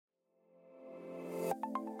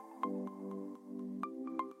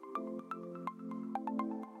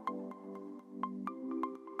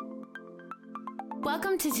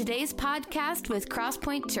Welcome to today's podcast with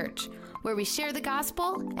Crosspoint Church, where we share the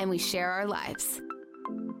gospel and we share our lives.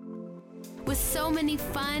 With so many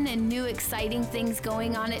fun and new exciting things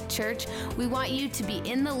going on at church, we want you to be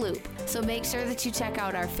in the loop. So make sure that you check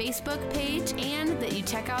out our Facebook page and that you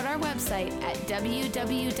check out our website at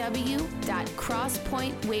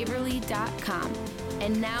www.crosspointwaverly.com.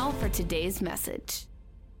 And now for today's message.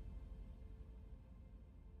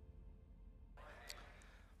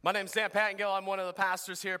 My name's Pattengill. I'm one of the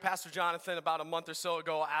pastors here. Pastor Jonathan, about a month or so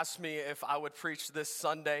ago, asked me if I would preach this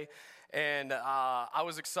Sunday, and I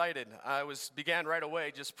was excited. Began right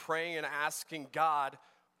away just praying and asking God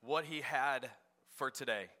what He had for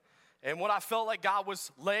today. And what I felt like God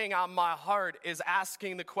was laying on my heart is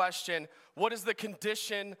asking the question, what is the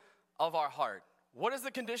condition of our heart? What is the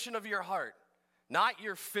condition of your heart? Not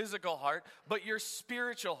your physical heart, but your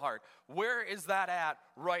spiritual heart. Where is that at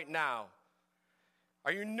right now?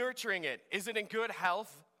 Are you nurturing it? Is it in good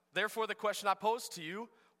health? Therefore, the question I pose to you,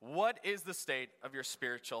 what is the state of your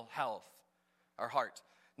spiritual health or heart?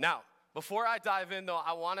 Now, before I dive in, though,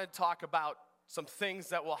 I want to talk about some things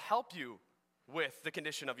that will help you with the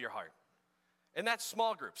condition of your heart. And that's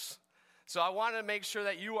small groups. So I want to make sure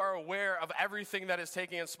that you are aware of everything that is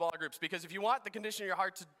taking in small groups. Because if you want the condition of your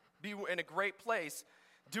heart to be in a great place,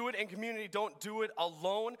 do it in community. Don't do it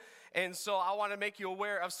alone. And so I want to make you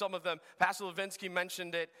aware of some of them. Pastor Levinsky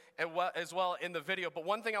mentioned it as well in the video. But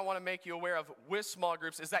one thing I want to make you aware of with small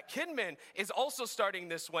groups is that Kidman is also starting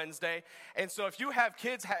this Wednesday. And so if you have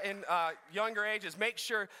kids in younger ages, make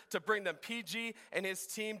sure to bring them. PG and his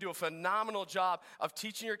team do a phenomenal job of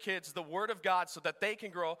teaching your kids the Word of God so that they can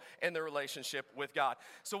grow in their relationship with God.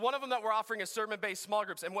 So one of them that we're offering is sermon-based small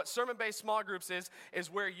groups. And what sermon-based small groups is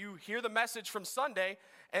where you hear the message from Sunday,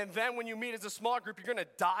 and then when you meet as a small group, you're going to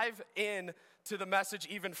dive in to the message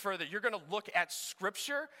even further. You're going to look at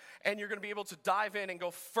Scripture, and you're going to be able to dive in and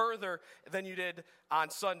go further than you did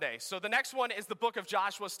on Sunday. So the next one is the book of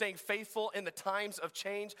Joshua, staying faithful in the times of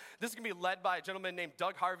change. This is going to be led by a gentleman named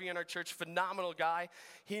Doug Harvey in our church, phenomenal guy.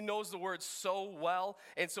 He knows the Word so well,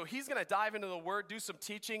 and so he's going to dive into the Word, do some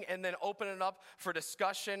teaching, and then open it up for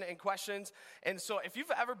discussion and questions. And so if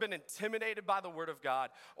you've ever been intimidated by the Word of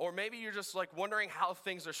God, or maybe you're just like wondering how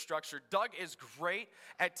things are structured, Doug is great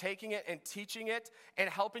at taking it and teaching it and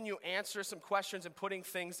helping you answer some questions and putting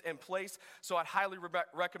things in place. So I'd highly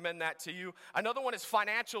recommend that to you. Another one is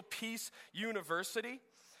Financial Peace University.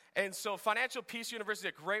 And so Financial Peace University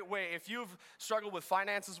is a great way. If you've struggled with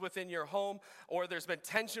finances within your home, or there's been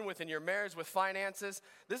tension within your marriage with finances,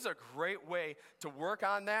 this is a great way to work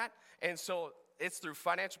on that. And so it's through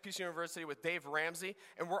Financial Peace University with Dave Ramsey,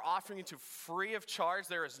 and we're offering it to free of charge.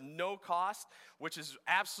 There is no cost, which is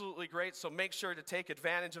absolutely great, so make sure to take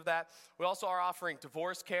advantage of that. We also are offering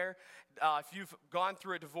divorce care. If you've gone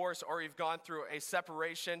through a divorce or you've gone through a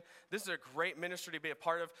separation, this is a great ministry to be a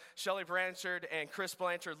part of. Shelley Blanchard and Chris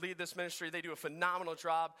Blanchard lead this ministry. They do a phenomenal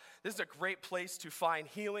job. This is a great place to find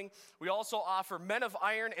healing. We also offer Men of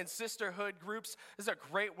Iron and Sisterhood groups. This is a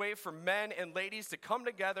great way for men and ladies to come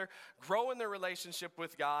together, grow in their relationship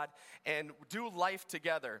with God, and do life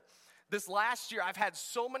together. This last year, I've had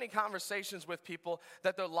so many conversations with people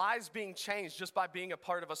that their lives being changed just by being a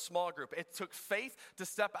part of a small group. It took faith to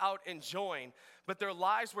step out and join, but their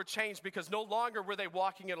lives were changed because no longer were they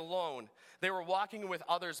walking it alone. They were walking with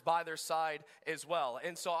others by their side as well.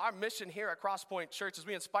 And so our mission here at Crosspoint Church is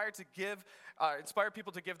we inspire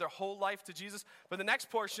people to give their whole life to Jesus. But the next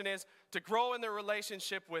portion is to grow in their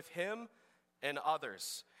relationship with Him and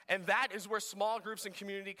others. And that is where small groups and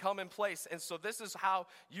community come in place. And so this is how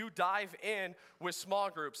you dive in with small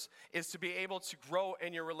groups, is to be able to grow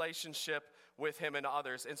in your relationship with Him and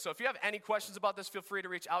others. And so if you have any questions about this, feel free to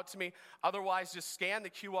reach out to me. Otherwise, just scan the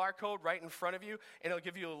QR code right in front of you, and it'll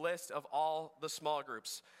give you a list of all the small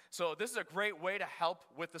groups. So this is a great way to help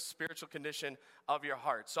with the spiritual condition of your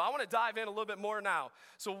heart. So I want to dive in a little bit more now.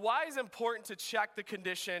 So why is it important to check the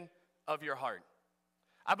condition of your heart?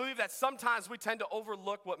 I believe that sometimes we tend to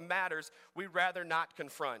overlook what matters we'd rather not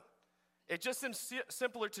confront. It just seems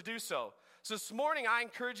simpler to do so. So this morning, I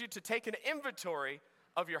encourage you to take an inventory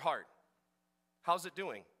of your heart. How's it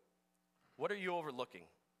doing? What are you overlooking?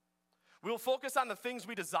 We'll focus on the things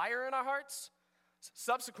we desire in our hearts.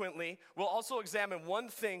 Subsequently, we'll also examine one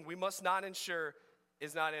thing we must not ensure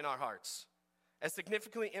is not in our hearts. It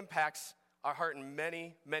significantly impacts our heart in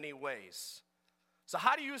many, many ways. So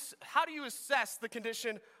how do you assess the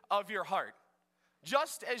condition of your heart?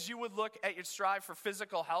 Just as you would look at your strive for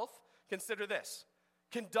physical health, consider this.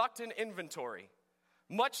 Conduct an inventory.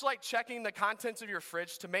 Much like checking the contents of your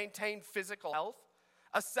fridge to maintain physical health,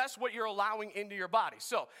 assess what you're allowing into your body.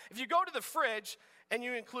 So if you go to the fridge and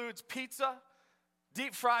you include pizza,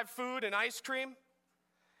 deep fried food and ice cream,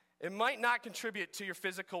 it might not contribute to your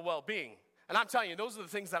physical well-being. And I'm telling you, those are the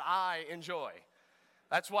things that I enjoy.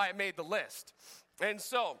 That's why it made the list. And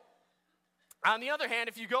so, on the other hand,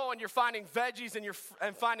 if you go and you're finding veggies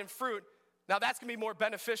and finding fruit, now that's going to be more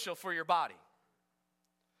beneficial for your body.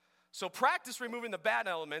 So practice removing the bad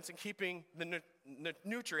elements and keeping the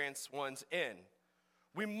nutrients ones in.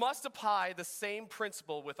 We must apply the same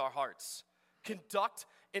principle with our hearts. Conduct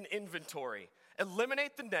an inventory.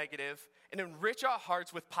 Eliminate the negative and enrich our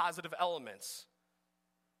hearts with positive elements.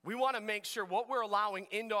 We want to make sure what we're allowing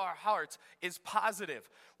into our hearts is positive.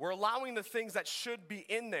 We're allowing the things that should be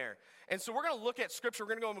in there. And so we're going to look at Scripture.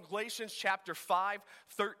 We're going to go in Galatians chapter 5,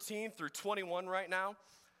 13 through 21 right now.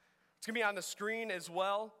 It's going to be on the screen as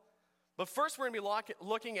well. But first we're going to be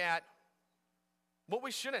looking at what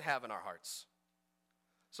we shouldn't have in our hearts.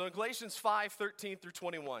 So in Galatians 5, 13 through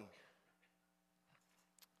 21.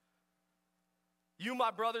 You,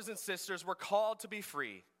 my brothers and sisters, were called to be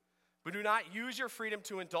free, but do not use your freedom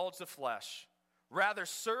to indulge the flesh. Rather,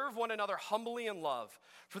 serve one another humbly in love.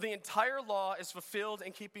 For the entire law is fulfilled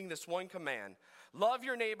in keeping this one command. Love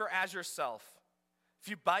your neighbor as yourself. If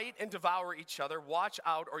you bite and devour each other, watch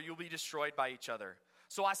out or you'll be destroyed by each other.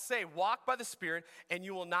 So I say, walk by the Spirit, and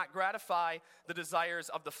you will not gratify the desires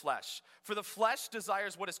of the flesh. For the flesh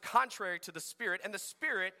desires what is contrary to the Spirit, and the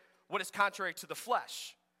Spirit what is contrary to the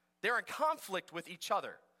flesh. They're in conflict with each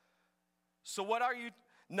other. So what are you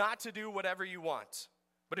not to do whatever you want?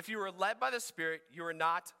 But if you are led by the Spirit, you are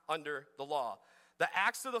not under the law. The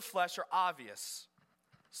acts of the flesh are obvious: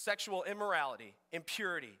 sexual immorality,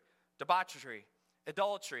 impurity, debauchery,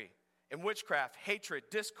 idolatry, and witchcraft, hatred,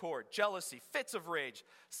 discord, jealousy, fits of rage,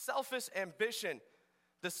 selfish ambition,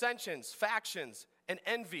 dissensions, factions, and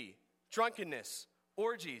envy, drunkenness,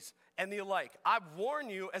 orgies, and the like. I warn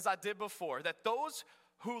you, as I did before, that those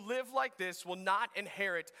who live like this will not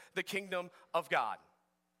inherit the kingdom of God.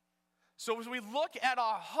 So as we look at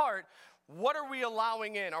our heart, what are we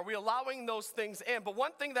allowing in? Are we allowing those things in? But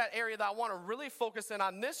one thing, that area that I want to really focus in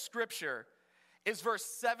on this scripture is verse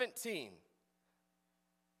 17.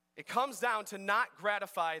 It comes down to not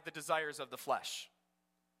gratify the desires of the flesh.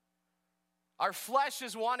 Our flesh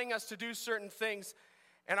is wanting us to do certain things,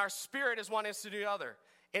 and our spirit is wanting us to do other.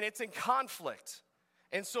 And it's in conflict.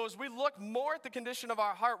 And so as we look more at the condition of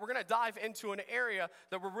our heart, we're going to dive into an area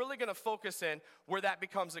that we're really going to focus in where that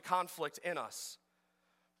becomes a conflict in us.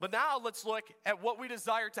 But now let's look at what we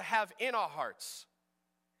desire to have in our hearts.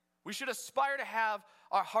 We should aspire to have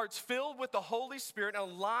our hearts filled with the Holy Spirit and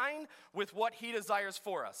aligned with what He desires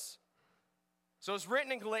for us. So it's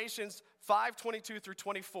written in Galatians 5:22 through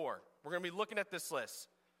 24. We're going to be looking at this list.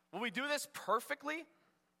 Will we do this perfectly?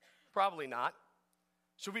 Probably not.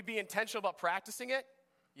 Should we be intentional about practicing it?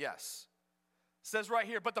 Yes. It says right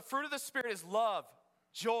here, but the fruit of the Spirit is love,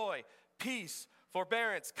 joy, peace,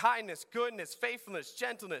 forbearance, kindness, goodness, faithfulness,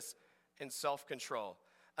 gentleness, and self-control.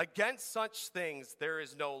 Against such things there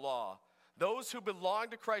is no law. Those who belong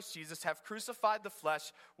to Christ Jesus have crucified the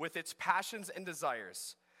flesh with its passions and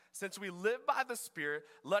desires. Since we live by the Spirit,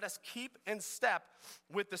 let us keep in step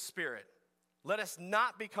with the Spirit. Let us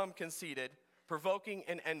not become conceited, provoking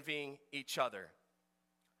and envying each other.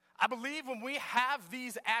 I believe when we have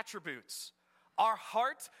these attributes, our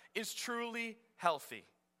heart is truly healthy.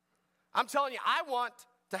 I'm telling you, I want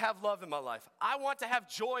to have love in my life. I want to have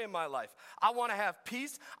joy in my life. I want to have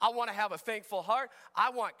peace. I want to have a thankful heart.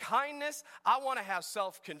 I want kindness. I want to have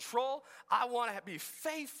self-control. I want to be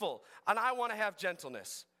faithful. And I want to have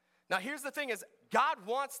gentleness. Now, here's the thing is, God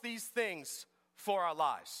wants these things for our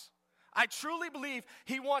lives. I truly believe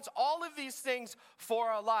He wants all of these things for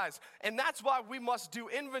our lives. And that's why we must do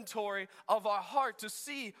inventory of our heart to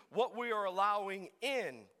see what we are allowing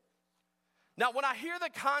in. Now, when I hear the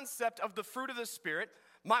concept of the fruit of the Spirit,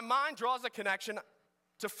 my mind draws a connection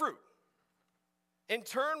to fruit. In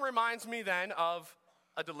turn, reminds me then of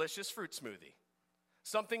a delicious fruit smoothie,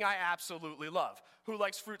 something I absolutely love. Who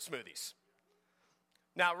likes fruit smoothies?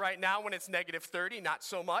 Now, right now, when it's negative 30, not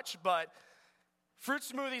so much, but fruit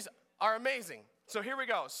smoothies are amazing. So here we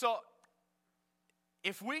go. So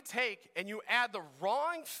if we take and you add the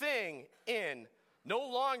wrong thing in, no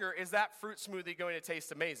longer is that fruit smoothie going to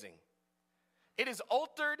taste amazing. It has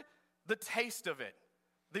altered the taste of it.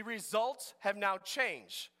 The results have now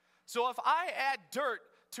changed. So if I add dirt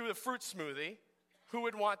to the fruit smoothie, who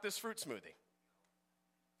would want this fruit smoothie?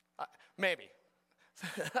 Maybe.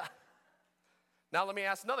 Now let me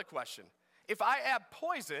ask another question. If I add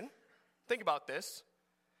poison, think about this,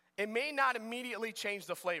 it may not immediately change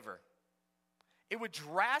the flavor. It would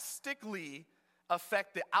drastically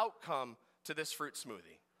affect the outcome to this fruit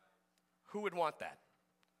smoothie. Who would want that?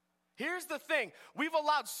 Here's the thing. We've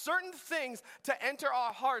allowed certain things to enter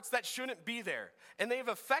our hearts that shouldn't be there, and they've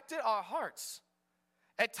affected our hearts.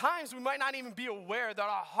 At times, we might not even be aware that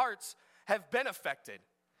our hearts have been affected.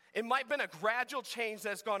 It might have been a gradual change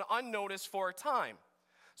that's gone unnoticed for a time.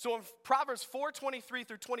 So in Proverbs 4:23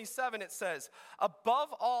 through 27, it says,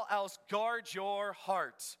 above all else, guard your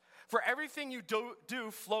heart, for everything you do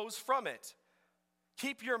flows from it.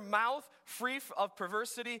 Keep your mouth free of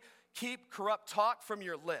perversity. Keep corrupt talk from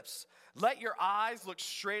your lips. Let your eyes look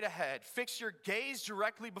straight ahead. Fix your gaze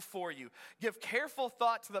directly before you. Give careful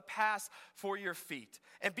thought to the path for your feet.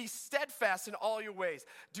 And be steadfast in all your ways.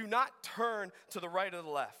 Do not turn to the right or the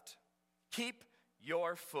left. Keep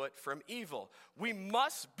your foot from evil. We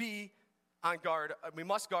must be on guard. We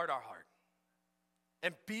must guard our heart.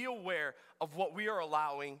 And be aware of what we are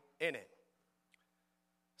allowing in it.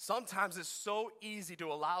 Sometimes it's so easy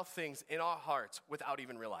to allow things in our hearts without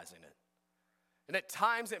even realizing it. And at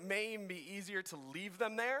times it may even be easier to leave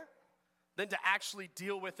them there than to actually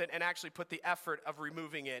deal with it and actually put the effort of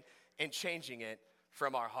removing it and changing it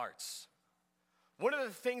from our hearts. One of the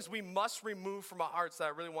things we must remove from our hearts that I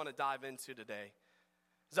really want to dive into today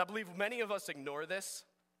is I believe many of us ignore this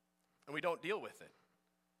and we don't deal with it.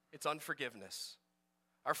 It's unforgiveness.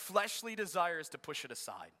 Our fleshly desire is to push it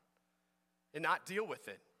aside and not deal with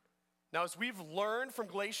it. Now, as we've learned from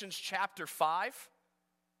Galatians chapter 5,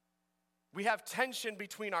 we have tension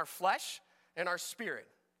between our flesh and our spirit.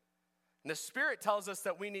 And the spirit tells us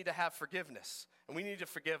that we need to have forgiveness and we need to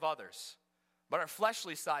forgive others. But our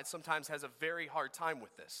fleshly side sometimes has a very hard time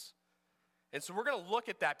with this. And so we're going to look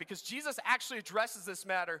at that because Jesus actually addresses this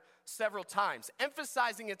matter several times,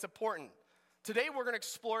 emphasizing it's important. Today we're going to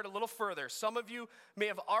explore it a little further. Some of you may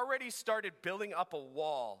have already started building up a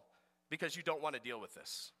wall because you don't want to deal with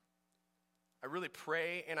this. I really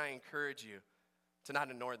pray and I encourage you to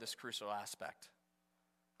not ignore this crucial aspect.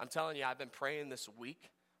 I'm telling you, I've been praying this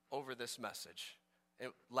week over this message, in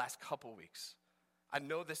the last couple weeks. I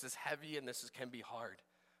know this is heavy and can be hard,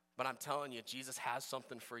 but I'm telling you, Jesus has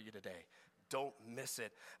something for you today. Don't miss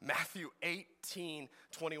it. Matthew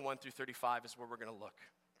 18:21 through 35 is where we're going to look.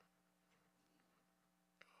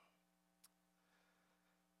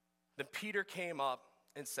 Then Peter came up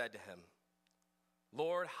and said to him,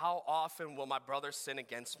 Lord, how often will my brother sin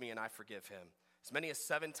against me and I forgive him? As many as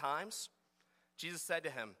 7 times? Jesus said to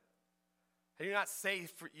him, I do not say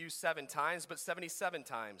for you 7 times, but 77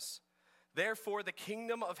 times. Therefore, the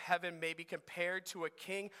kingdom of heaven may be compared to a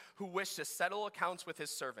king who wished to settle accounts with his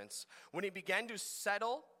servants. When he began to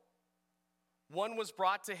settle, one was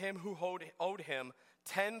brought to him who owed him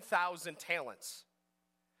 10,000 talents.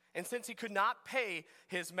 And since he could not pay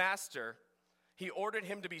his master, he ordered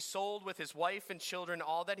him to be sold with his wife and children,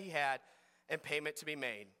 all that he had, and payment to be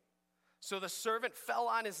made. So the servant fell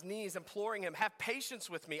on his knees, imploring him, have patience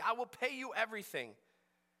with me, I will pay you everything.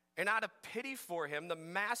 And out of pity for him, the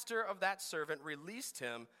master of that servant released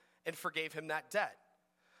him and forgave him that debt.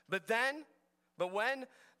 But when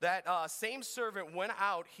that same servant went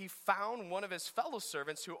out, he found one of his fellow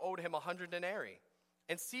servants who owed him 100 denarii.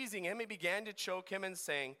 And seizing him, he began to choke him and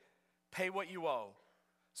saying, pay what you owe.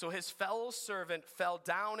 So his fellow servant fell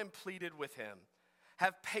down and pleaded with him,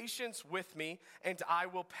 have patience with me, and I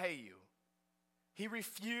will pay you. He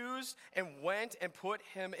refused and went and put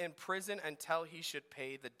him in prison until he should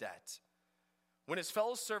pay the debt. When his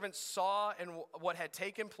fellow servants saw what had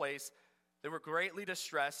taken place, they were greatly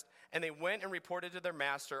distressed, and they went and reported to their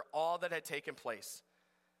master all that had taken place.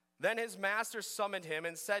 Then his master summoned him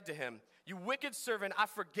and said to him, you wicked servant, I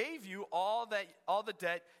forgave you all the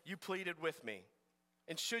debt you pleaded with me.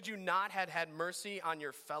 And should you not have had mercy on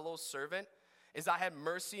your fellow servant, as I had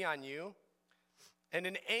mercy on you? And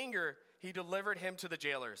in anger, he delivered him to the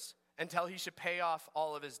jailers until he should pay off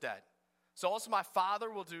all of his debt. So also my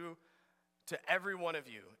Father will do to every one of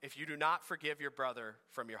you if you do not forgive your brother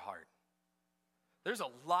from your heart. There's a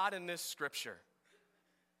lot in this scripture.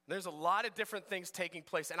 There's a lot of different things taking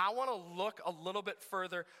place. And I want to look a little bit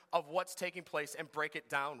further of what's taking place and break it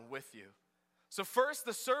down with you. So first,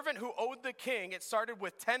 the servant who owed the king, it started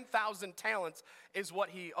with 10,000 talents, is what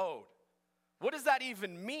he owed. What does that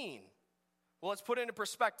even mean? Well, let's put it into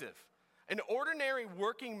perspective. An ordinary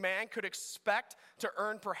working man could expect to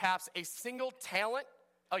earn perhaps a single talent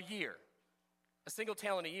a year. A single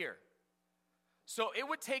talent a year. So it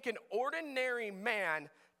would take an ordinary man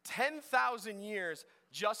 10,000 years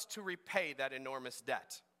just to repay that enormous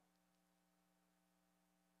debt.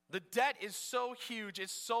 The debt is so huge,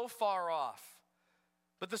 it's so far off.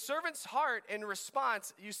 But the servant's heart in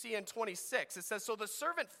response, you see in 26, it says, so the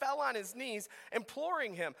servant fell on his knees,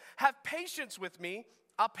 imploring him, have patience with me,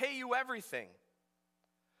 I'll pay you everything.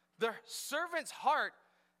 The servant's heart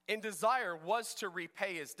in desire was to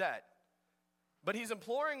repay his debt. But he's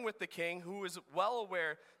imploring with the king, who is well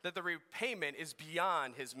aware that the repayment is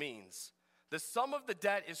beyond his means. The sum of the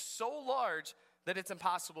debt is so large that it's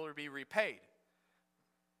impossible to be repaid.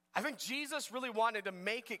 I think Jesus really wanted to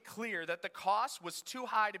make it clear that the cost was too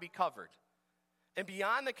high to be covered and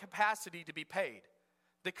beyond the capacity to be paid.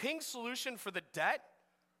 The king's solution for the debt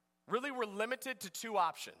really were limited to two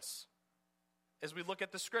options as we look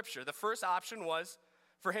at the scripture. The first option was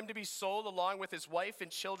for him to be sold along with his wife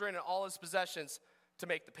and children and all his possessions to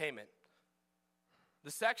make the payment.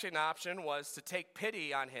 The second option was to take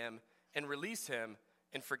pity on him and release him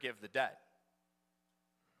and forgive the debt.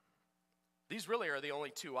 These really are the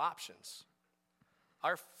only two options.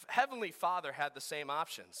 Our Heavenly Father had the same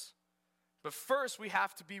options. But first, we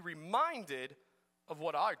have to be reminded of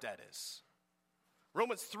what our debt is.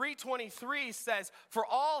 Romans 3:23 says, "For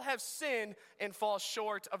all have sinned and fall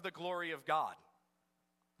short of the glory of God."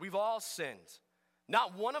 We've all sinned.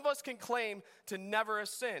 Not one of us can claim to never have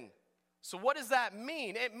sinned. So what does that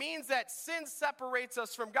mean? It means that sin separates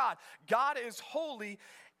us from God. God is holy,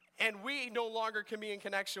 and we no longer can be in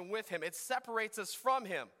connection with him. It separates us from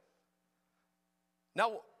him.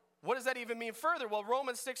 Now, what does that even mean further? Well,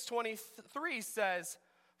 Romans 6:23 says,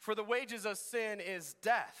 "For the wages of sin is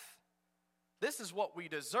death." This is what we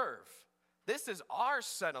deserve. This is our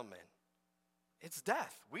settlement. It's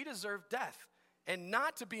death. We deserve death and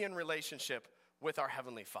not to be in relationship with our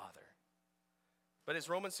Heavenly Father. But as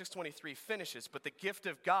Romans 6:23 finishes, "But the gift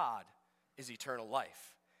of God is eternal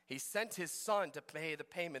life." He sent his Son to pay the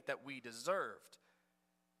payment that we deserved.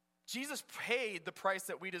 Jesus paid the price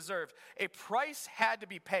that we deserved. A price had to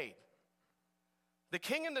be paid. The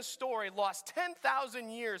king in the story lost 10,000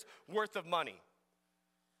 years worth of money.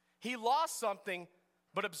 He lost something,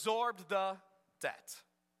 but absorbed the debt.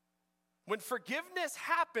 When forgiveness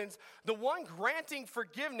happens, the one granting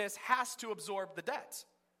forgiveness has to absorb the debt.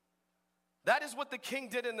 That is what the king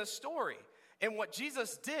did in the story and what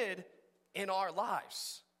Jesus did in our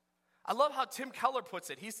lives. I love how Tim Keller puts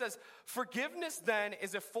it. He says, "Forgiveness then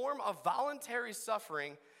is a form of voluntary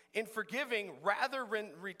suffering. In forgiving rather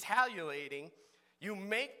than retaliating, you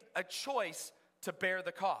make a choice to bear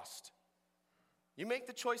the cost." You make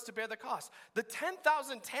the choice to bear the cost. The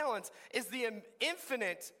 10,000 talents is the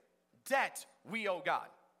infinite debt we owe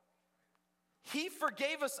God. He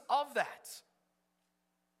forgave us of that.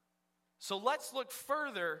 So let's look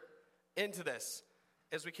further into this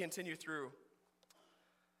as we continue through.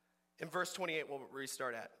 In verse 28, we'll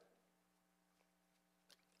restart at.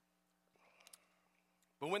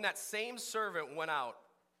 "But when that same servant went out,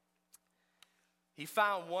 he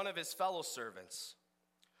found one of his fellow servants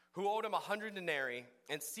who owed him 100 denarii,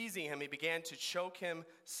 and seizing him, he began to choke him,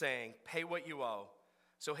 saying, 'Pay what you owe.'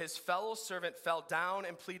 So his fellow servant fell down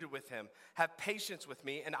and pleaded with him, 'Have patience with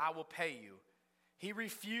me, and I will pay you.' He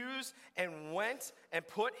refused and went and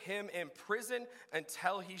put him in prison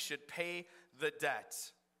until he should pay the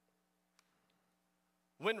debt."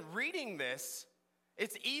 When reading this,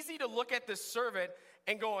 it's easy to look at this servant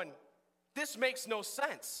and going, this makes no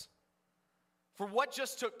sense. For what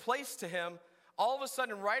just took place to him, all of a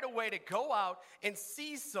sudden right away to go out and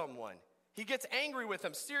seize someone. He gets angry with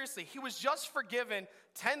him. Seriously, he was just forgiven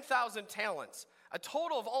 10,000 talents, a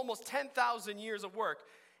total of almost 10,000 years of work.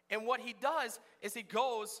 And what he does is he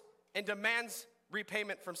goes and demands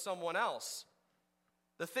repayment from someone else.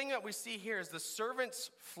 The thing that we see here is the servant's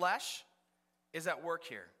flesh is at work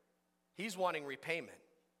here. He's wanting repayment.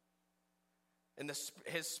 And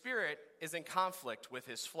his spirit is in conflict with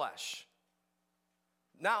his flesh.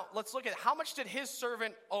 Now, let's look at how much did his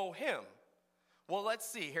servant owe him? Well, let's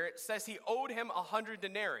see here. It says he owed him 100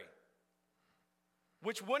 denarii,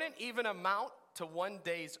 which wouldn't even amount to one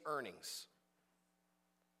day's earnings.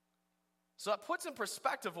 So that puts in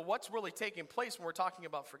perspective of what's really taking place when we're talking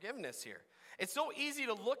about forgiveness here. It's so easy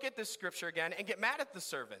to look at this scripture again and get mad at the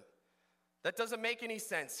servant. That doesn't make any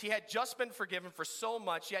sense. He had just been forgiven for so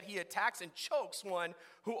much, yet he attacks and chokes one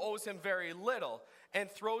who owes him very little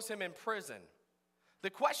and throws him in prison. The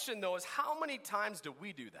question, though, is how many times do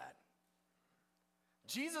we do that?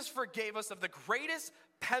 Jesus forgave us of the greatest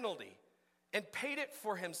penalty and paid it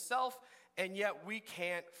for himself, and yet we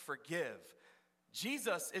can't forgive.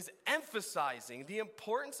 Jesus is emphasizing the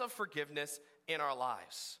importance of forgiveness in our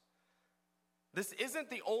lives. This isn't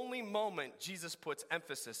the only moment Jesus puts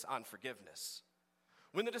emphasis on forgiveness.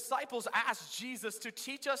 When the disciples asked Jesus to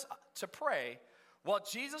teach us to pray, while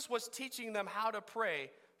Jesus was teaching them how to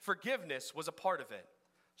pray, forgiveness was a part of it.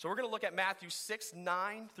 So we're going to look at Matthew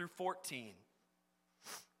 6:9 through 14.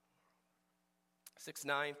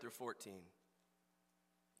 6:9 through 14.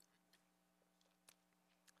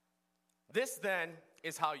 This then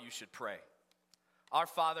is how you should pray. Our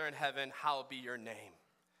Father in heaven, hallowed be your name.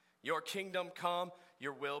 Your kingdom come,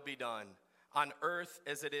 your will be done, on earth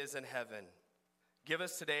as it is in heaven. Give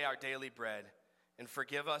us today our daily bread, and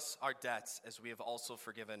forgive us our debts as we have also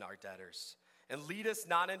forgiven our debtors. And lead us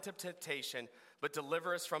not into temptation, but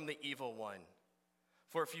deliver us from the evil one.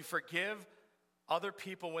 For if you forgive other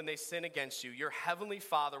people when they sin against you, your heavenly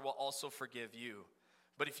Father will also forgive you.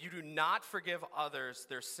 But if you do not forgive others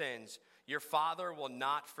their sins, your Father will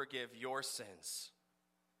not forgive your sins.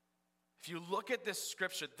 If you look at this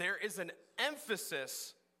scripture, there is an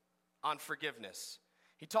emphasis on forgiveness.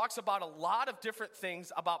 He talks about a lot of different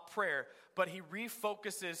things about prayer, but he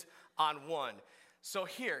refocuses on one. So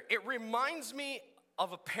here, it reminds me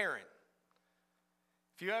of a parent.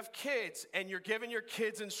 If you have kids and you're giving your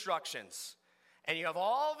kids instructions, and you have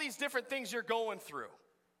all these different things you're going through,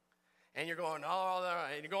 and you're going, oh,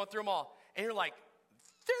 and you're going through them all, and you're like,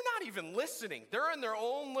 they're not even listening. They're in their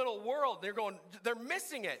own little world. They're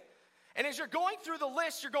missing it. And as you're going through the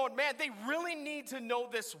list, you're going, man, they really need to know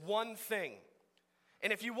this one thing.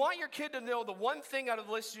 And if you want your kid to know the one thing out of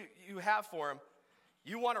the list you have for them,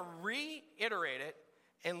 you want to reiterate it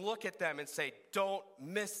and look at them and say, don't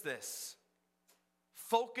miss this.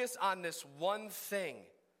 Focus on this one thing.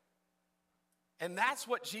 And that's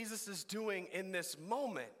what Jesus is doing in this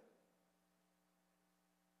moment.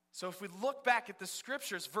 So if we look back at the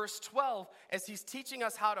scriptures, verse 12, as he's teaching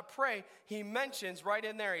us how to pray, he mentions right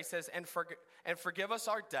in there, he says, and forgive us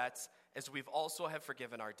our debts as we've also have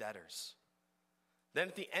forgiven our debtors. Then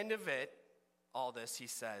at the end of it, all this, he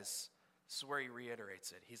says, this is where he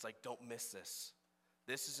reiterates it. He's like, don't miss this.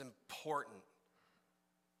 This is important.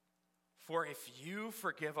 For if you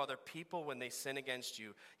forgive other people when they sin against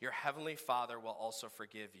you, your heavenly Father will also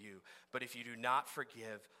forgive you. But if you do not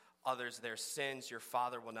forgive others their sins, your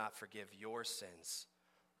Father will not forgive your sins.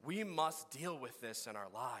 We must deal with this in our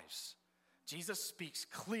lives. Jesus speaks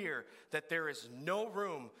clear that there is no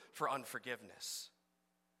room for unforgiveness.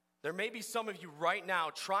 There may be some of you right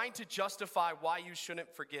now trying to justify why you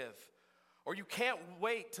shouldn't forgive, or you can't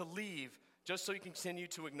wait to leave just so you continue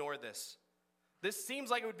to ignore this. This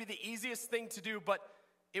seems like it would be the easiest thing to do, but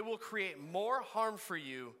it will create more harm for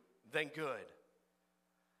you than good.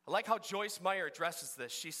 I like how Joyce Meyer addresses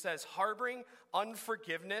this. She says, harboring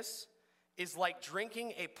unforgiveness is like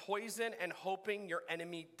drinking a poison and hoping your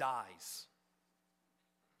enemy dies.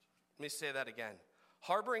 Let me say that again.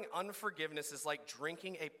 Harboring unforgiveness is like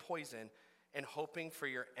drinking a poison and hoping for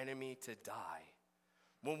your enemy to die.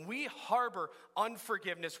 When we harbor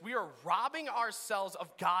unforgiveness, we are robbing ourselves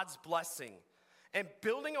of God's blessing and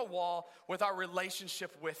building a wall with our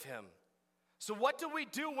relationship with him. So what do we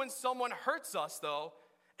do when someone hurts us, though,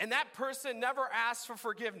 and that person never asks for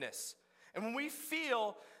forgiveness? And when we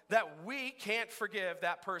feel that we can't forgive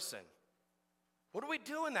that person, what do we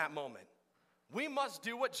do in that moment? We must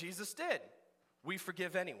do what Jesus did. We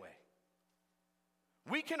forgive anyway.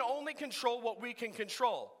 We can only control what we can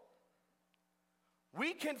control.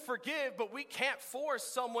 We can forgive, but we can't force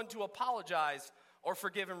someone to apologize or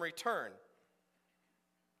forgive in return.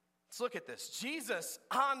 Let's look at this. Jesus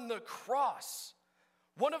on the cross,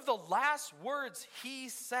 one of the last words he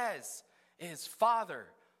says is, Father,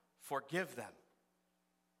 forgive them.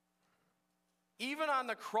 Even on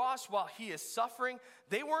the cross while he is suffering,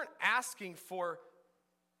 they weren't asking for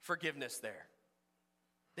forgiveness there.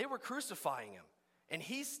 They were crucifying him, and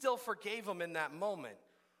he still forgave them in that moment.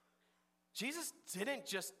 Jesus didn't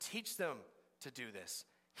just teach them to do this.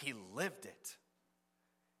 He lived it.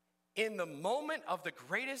 In the moment of the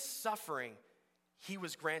greatest suffering, he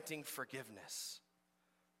was granting forgiveness.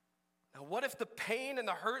 Now, what if the pain and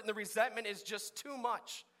the hurt and the resentment is just too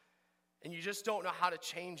much, and you just don't know how to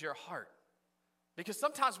change your heart? Because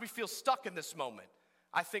sometimes we feel stuck in this moment,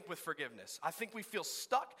 I think, with forgiveness. I think we feel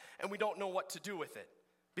stuck, and we don't know what to do with it,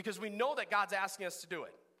 because we know that God's asking us to do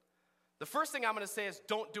it. The first thing I'm going to say is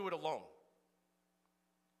don't do it alone.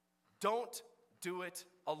 Don't do it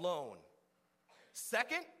alone.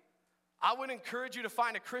 Second, I would encourage you to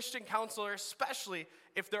find a Christian counselor, especially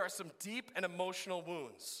if there are some deep and emotional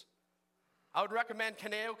wounds. I would recommend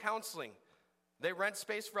Caneo Counseling. They rent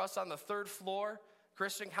space for us on the 3rd floor.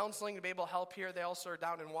 Christian counseling to be able to help here. They also are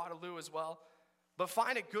down in Waterloo as well. But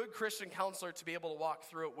find a good Christian counselor to be able to walk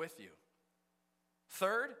through it with you.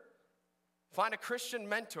 Third, find a Christian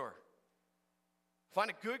mentor. Find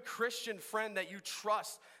a good Christian friend that you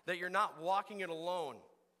trust, that you're not walking it alone.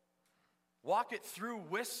 Walk it through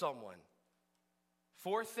with someone.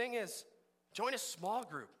 Fourth thing is join a small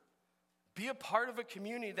group. Be a part of a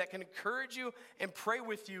community that can encourage you and pray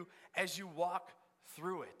with you as you walk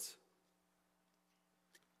through it.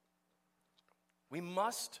 We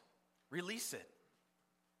must release it.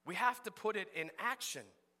 We have to put it in action.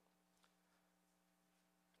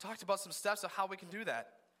 Talked about some steps of how we can do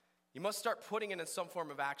that. You must start putting it in some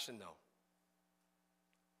form of action, though,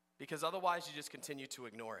 because otherwise you just continue to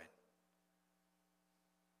ignore it.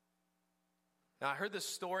 Now, I heard this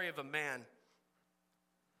story of a man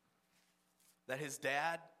that his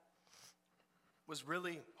dad was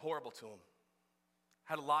really horrible to him.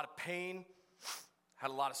 Had a lot of pain, had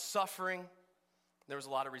a lot of suffering. There was a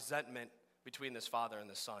lot of resentment between this father and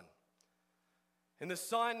this son. And the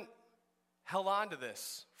son held on to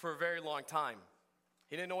this for a very long time.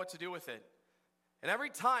 He didn't know what to do with it. And every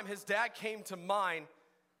time his dad came to mind,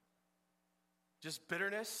 just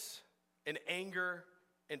bitterness and anger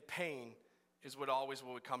and pain is what always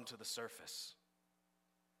would come to the surface.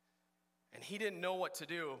 And he didn't know what to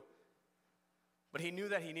do, but he knew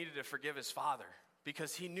that he needed to forgive his father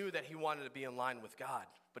because he knew that he wanted to be in line with God,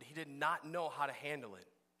 but he did not know how to handle it.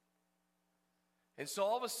 And so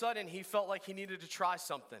all of a sudden, he felt like he needed to try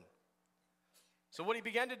something. So what he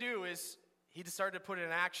began to do is he started to put it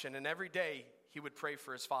in action, and every day he would pray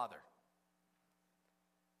for his father.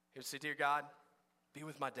 He would say, "Dear God, be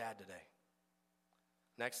with my dad today."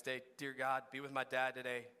 Next day, "Dear God, be with my dad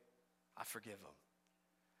today. I forgive him."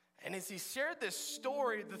 And as he shared this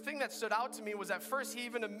story, the thing that stood out to me was at first he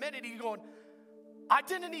even admitted, he's going, "I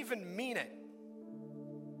didn't even mean it."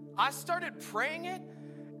 I started praying it,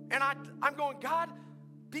 and I'm going, "God,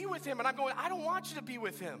 be with him." And I'm going, "I don't want you to be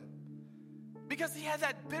with him." Because he had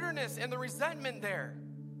that bitterness and the resentment there.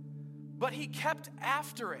 But he kept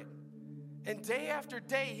after it. And day after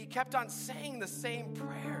day, he kept on saying the same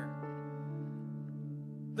prayer.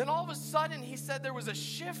 Then all of a sudden, he said there was a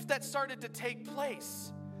shift that started to take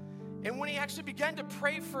place. And when he actually began to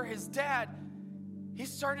pray for his dad, he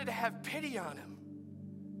started to have pity on him.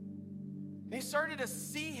 And he started to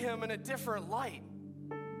see him in a different light.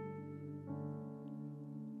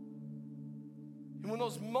 And when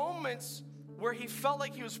those moments where he felt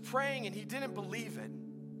like he was praying and he didn't believe it,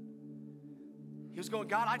 he was going,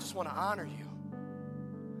 "God, I just want to honor you.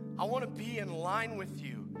 I want to be in line with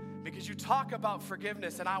you because you talk about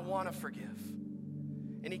forgiveness and I want to forgive."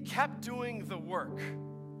 And he kept doing the work.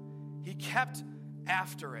 He kept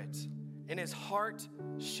after it, and his heart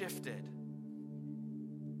shifted.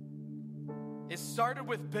 It started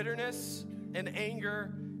with bitterness and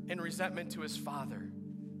anger and resentment to his father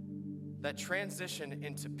that transitioned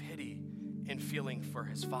into pity and feeling for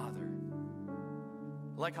his father.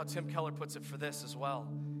 I like how Tim Keller puts it for this as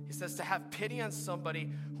well. He says, to have pity on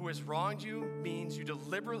somebody who has wronged you means you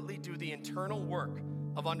deliberately do the internal work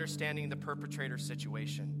of understanding the perpetrator's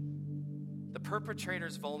situation, the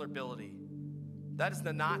perpetrator's vulnerability. That is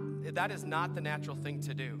not the natural thing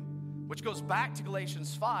to do, which goes back to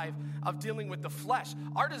Galatians 5 of dealing with the flesh.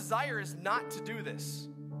 Our desire is not to do this,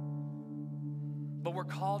 but we're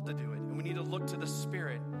called to do it, and we need to look to the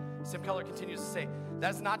Spirit. Tim Keller continues to say,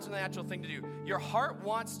 that's not the natural thing to do. Your heart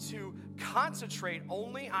wants to concentrate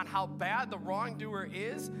only on how bad the wrongdoer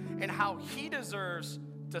is and how he deserves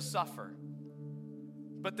to suffer.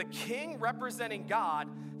 But the king representing God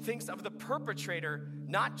thinks of the perpetrator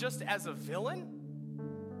not just as a villain,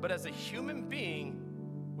 but as a human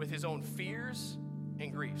being with his own fears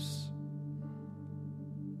and griefs.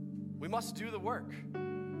 We must do the work.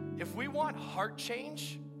 If we want heart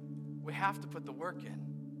change, we have to put the work in.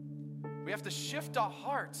 We have to shift our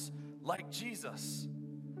hearts like Jesus.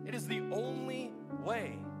 It is the only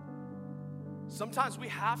way. Sometimes we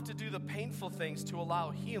have to do the painful things to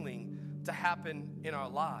allow healing to happen in our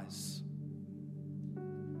lives.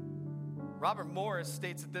 Robert Morris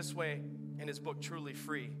states it this way in his book, Truly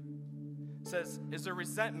Free. It says, is there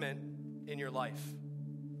resentment in your life?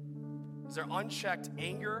 Is there unchecked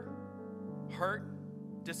anger,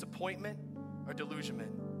 hurt, disappointment, or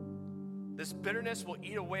delusionment? This bitterness will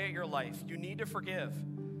eat away at your life. You need to forgive.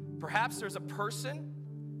 Perhaps there's a person,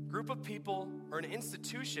 group of people, or an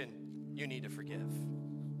institution you need to forgive.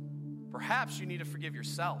 Perhaps you need to forgive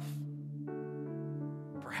yourself.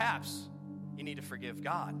 Perhaps you need to forgive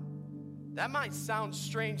God. That might sound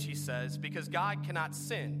strange, he says, because God cannot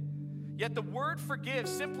sin. Yet the word forgive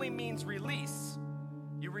simply means release.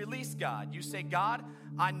 You release God. You say, God,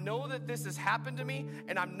 I know that this has happened to me,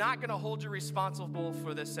 and I'm not going to hold you responsible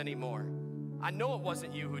for this anymore. I know it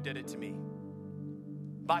wasn't you who did it to me.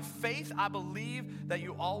 By faith, I believe that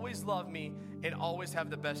you always love me and always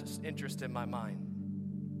have the best interest in my mind.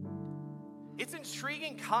 It's an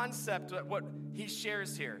intriguing concept what he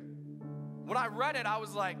shares here. When I read it, I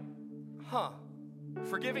was like,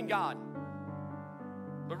 forgiving God,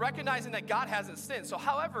 but recognizing that God hasn't sinned. So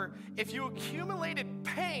however, if you accumulated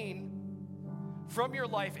pain from your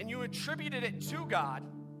life and you attributed it to God,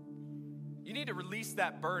 You need to release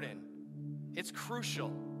that burden. It's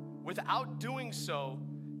crucial. Without doing so,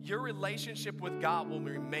 your relationship with God will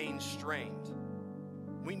remain strained.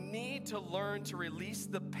 We need to learn to release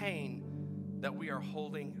the pain that we are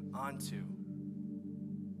holding onto.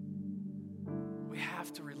 We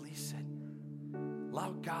have to release it.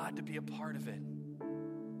 Allow God to be a part of it.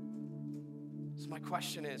 So my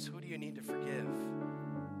question is, who do you need to forgive?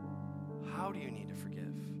 How do you need to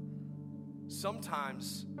forgive?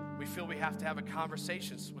 Sometimes we feel we have to have a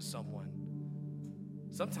conversation with someone.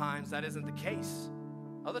 Sometimes that isn't the case.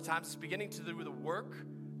 Other times it's beginning to do the work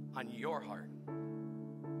on your heart.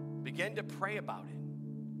 Begin to pray about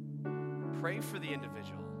it. Pray for the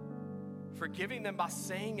individual. Forgiving them by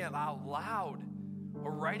saying it out loud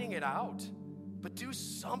or writing it out. But do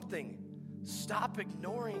something. Stop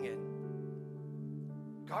ignoring it.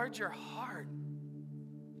 Guard your heart.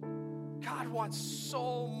 God wants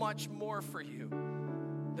so much more for you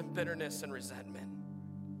than bitterness and resentment.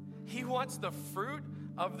 He wants the fruit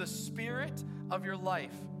of the Spirit of your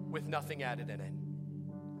life with nothing added in it.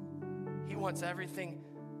 He wants everything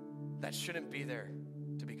that shouldn't be there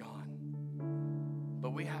to be gone.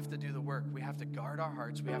 But we have to do the work. We have to guard our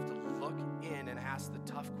hearts. We have to look in and ask the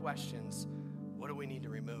tough questions. What do we need to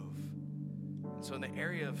remove? And so in the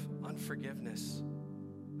area of unforgiveness,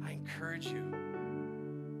 I encourage you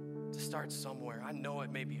to start somewhere. I know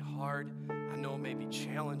it may be hard. I know it may be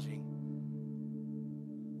challenging.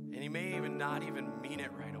 And you may even not even mean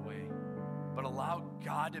it right away. But allow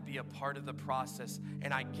God to be a part of the process.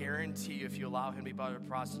 And I guarantee you, if you allow him to be part of the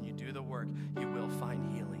process and you do the work, you will find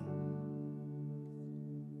healing.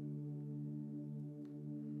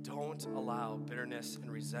 Don't allow bitterness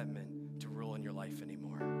and resentment to rule in your life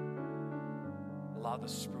anymore. Allow the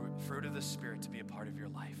fruit of the Spirit to be a part of your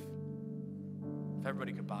life. If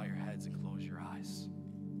everybody could bow your heads and close your eyes.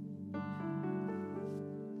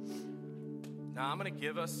 Now I'm going to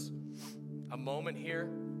give us a moment here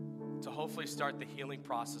to hopefully start the healing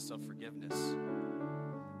process of forgiveness.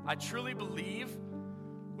 I truly believe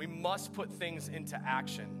we must put things into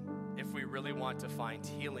action if we really want to find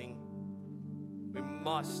healing. We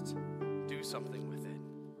must do something with it.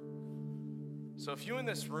 So if you in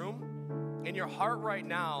this room, in your heart right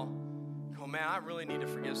now, go, man, I really need to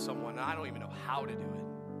forgive someone, and I don't even know how to do it.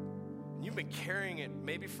 And you've been carrying it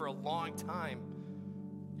maybe for a long time.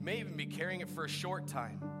 You may even be carrying it for a short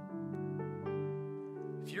time.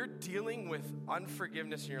 If you're dealing with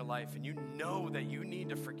unforgiveness in your life and you know that you need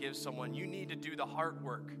to forgive someone, you need to do the hard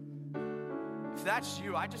work. If that's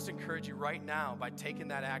you, I just encourage you right now by taking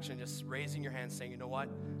that action, just raising your hand saying, you know what?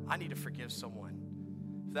 I need to forgive someone.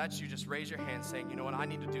 If that's you, just raise your hand saying, you know what? I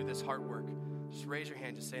need to do this hard work. Just raise your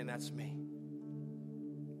hand just saying, that's me.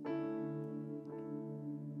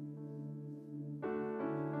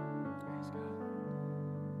 Praise God.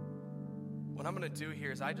 What I'm going to do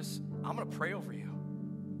here is I'm going to pray over you.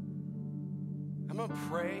 I'm going to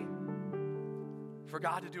pray for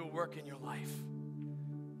God to do a work in your life.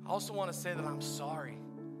 I also want to say that I'm sorry.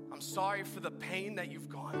 I'm sorry for the pain that you've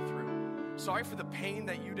gone through. Sorry for the pain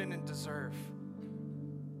that you didn't deserve.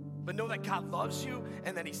 But know that God loves you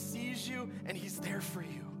and that he sees you and he's there for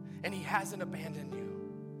you and he hasn't abandoned you.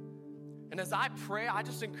 And as I pray, I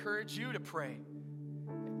just encourage you to pray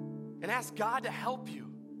and ask God to help you.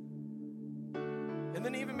 And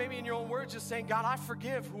then even maybe in your own words, just saying, God, I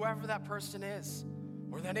forgive whoever that person is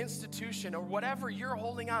or that institution or whatever you're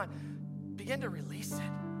holding on. Begin to release it.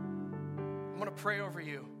 I'm going to pray over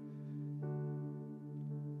you.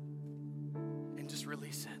 And just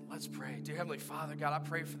release it. Let's pray. Dear Heavenly Father, God, I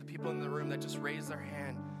pray for the people in the room that just raised their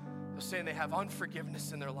hand. They're saying they have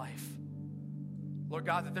unforgiveness in their life. Lord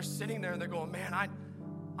God, that they're sitting there and they're going, man,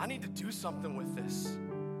 I need to do something with this.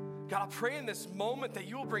 God, I pray in this moment that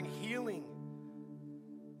you will bring healing.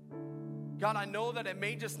 God, I know that it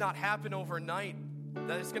may just not happen overnight,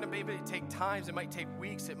 that it's going to maybe take times, it might take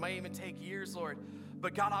weeks, it might even take years, Lord.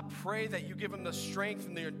 But God, I pray that you give them the strength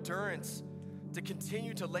and the endurance to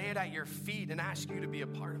continue to lay it at your feet and ask you to be a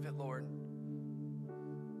part of it, Lord.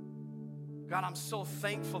 God, I'm so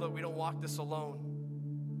thankful that we don't walk this alone.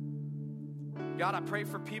 God, I pray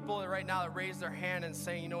for people right now that raise their hand and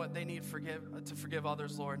say, you know what, they need to forgive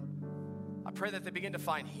others, Lord. I pray that they begin to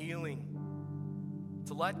find healing,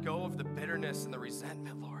 to let go of the bitterness and the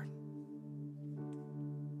resentment, Lord.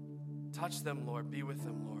 Touch them, Lord. Be with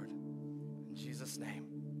them, Lord. In Jesus' name,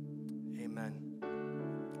 amen.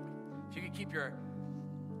 If you could keep your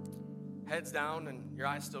heads down and your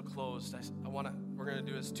eyes still closed, we're going to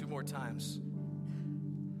do this 2 more times.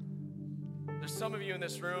 There's some of you in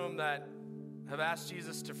this room that have asked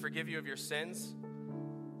Jesus to forgive you of your sins,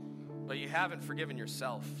 but you haven't forgiven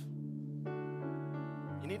yourself.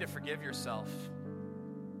 You need to forgive yourself.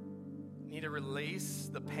 You need to release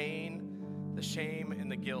the pain, the shame,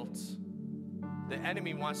 and the guilt. The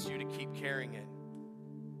enemy wants you to keep carrying it.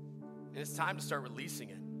 And it's time to start releasing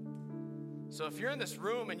it. So if you're in this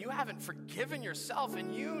room and you haven't forgiven yourself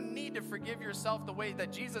and you need to forgive yourself the way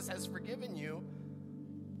that Jesus has forgiven you,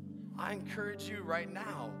 I encourage you right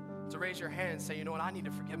now to raise your hand and say, you know what, I need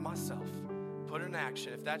to forgive myself. Put it in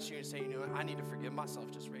action. If that's you and say, you know what, I need to forgive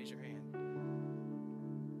myself, just raise your hand.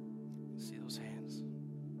 See those hands.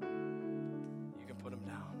 You can put them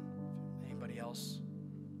down. Anybody else?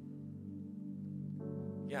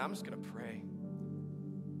 Yeah, I'm just going to pray.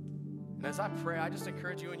 And as I pray, I just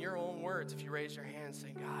encourage you in your own words, if you raise your hand,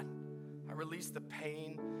 saying, God, I release the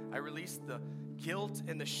pain, I release the guilt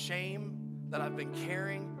and the shame that I've been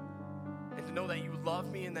carrying, and to know that you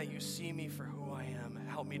love me and that you see me for who I am.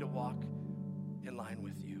 Help me to walk in line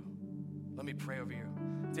with you. Let me pray over you.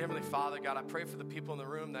 Dear Heavenly Father, God, I pray for the people in the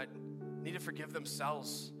room that need to forgive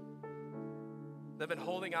themselves. They've been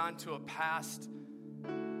holding on to a past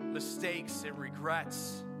mistakes and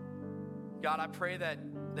regrets. God, I pray that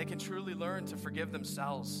they can truly learn to forgive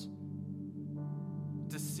themselves,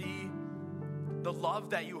 to see the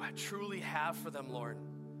love that you truly have for them, Lord,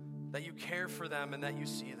 that you care for them and that you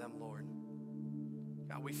see them, Lord.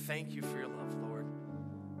 God, we thank you for your love, Lord.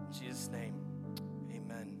 In Jesus' name,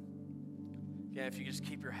 amen. Yeah, if you just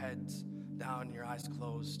keep your heads down and your eyes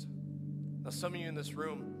closed. Now, some of you in this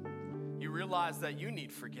room, you realize that you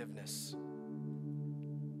need forgiveness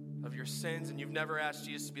of your sins, and you've never asked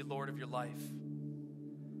Jesus to be Lord of your life.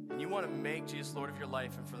 And you want to make Jesus Lord of your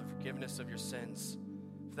life and for the forgiveness of your sins.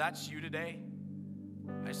 If that's you today,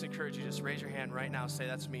 I just encourage you, just raise your hand right now. Say,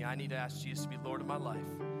 that's me. I need to ask Jesus to be Lord of my life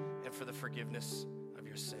and for the forgiveness of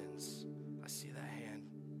your sins. I see that hand.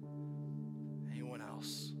 Anyone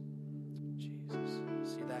else? Jesus.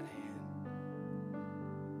 See that hand.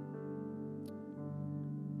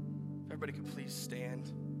 If everybody could please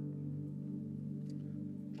stand.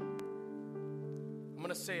 I'm going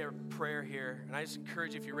to say a prayer here, and I just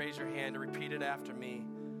encourage you, if you raise your hand, to repeat it after me.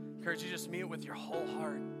 I encourage you to just mean it with your whole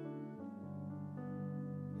heart.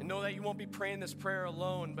 And know that you won't be praying this prayer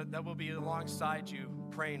alone, but that will be alongside you,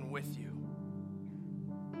 praying with you.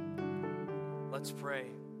 Let's pray.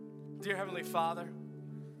 Dear Heavenly Father,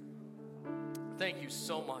 thank you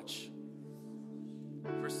so much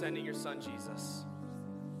for sending your Son, Jesus,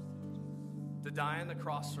 to die on the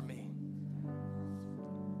cross for me.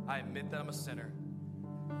 I admit that I'm a sinner.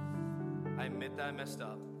 I admit that I messed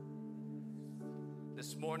up.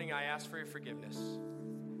 This morning, I ask for your forgiveness.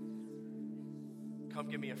 Come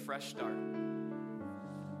give me a fresh start.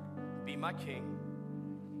 Be my King.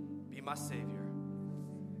 Be my Savior.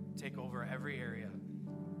 Take over every area.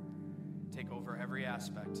 Take over every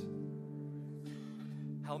aspect.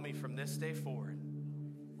 Help me from this day forward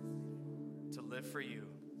to live for you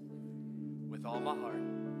with all my heart,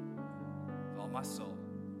 with all my soul,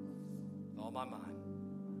 with all my mind,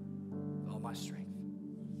 with all my strength.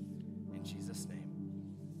 In Jesus' name,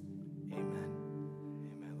 amen.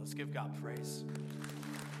 Amen. Let's give God praise.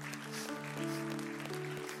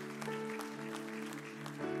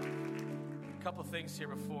 A couple things here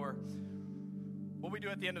before. What we do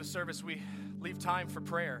at the end of the service, we leave time for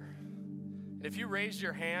prayer. And if you raised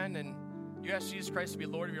your hand and you asked Jesus Christ to be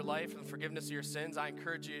Lord of your life and forgiveness of your sins, I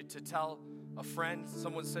encourage you to tell a friend,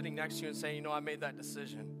 someone sitting next to you, and say, you know, I made that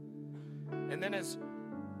decision. And then as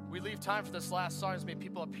we leave time for this last song, there's going to be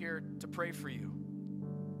people up here to pray for you.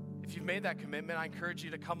 If you've made that commitment, I encourage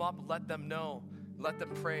you to come up, let them know, let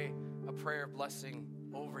them pray a prayer of blessing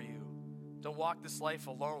over you. Don't walk this life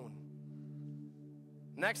alone.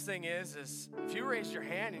 Next thing is if you raised your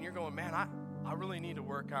hand and you're going, man, I really need to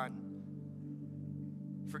work on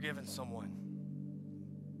forgiving someone.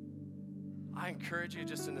 I encourage you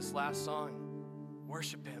just in this last song,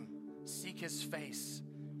 worship him, seek his face.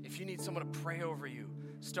 If you need someone to pray over you,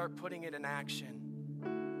 start putting it in action.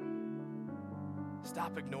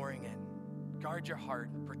 Stop ignoring it. Guard your heart,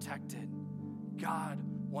 protect it. God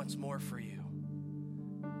wants more for you.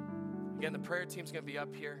 Again, the prayer team's going to be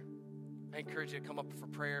up here. I encourage you to come up for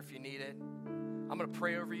prayer if you need it. I'm going to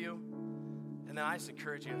pray over you, and then I just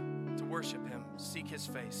encourage you to worship him, seek his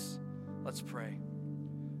face. Let's pray.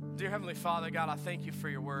 Dear Heavenly Father, God, I thank you for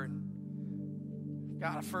your word.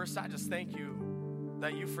 God, first, I just thank you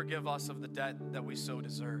that you forgive us of the debt that we so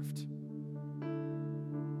deserved.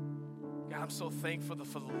 God, I'm so thankful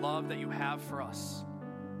for the love that you have for us.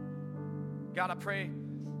 God, I pray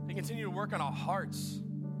you continue to work on our hearts.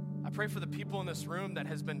 I pray for the people in this room that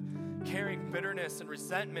has been carrying bitterness and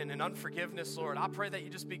resentment and unforgiveness, Lord. I pray that you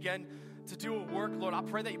just begin to do a work, Lord. I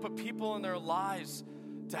pray that you put people in their lives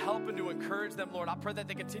to help and to encourage them, Lord. I pray that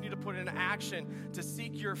they continue to put it in action to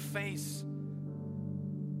seek your face.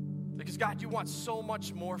 Because, God, you want so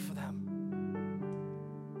much more for them.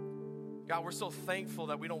 God, we're so thankful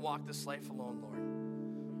that we don't walk this life alone,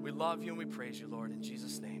 Lord. We love you and we praise you, Lord. In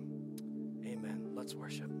Jesus' name, amen. Let's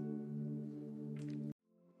worship.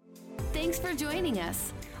 Thanks for joining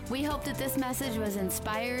us. We hope that this message was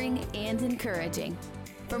inspiring and encouraging.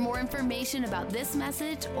 For more information about this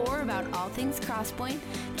message or about all things Crosspoint,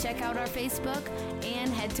 check out our Facebook and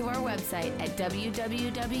head to our website at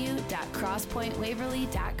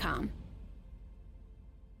www.crosspointwaverly.com.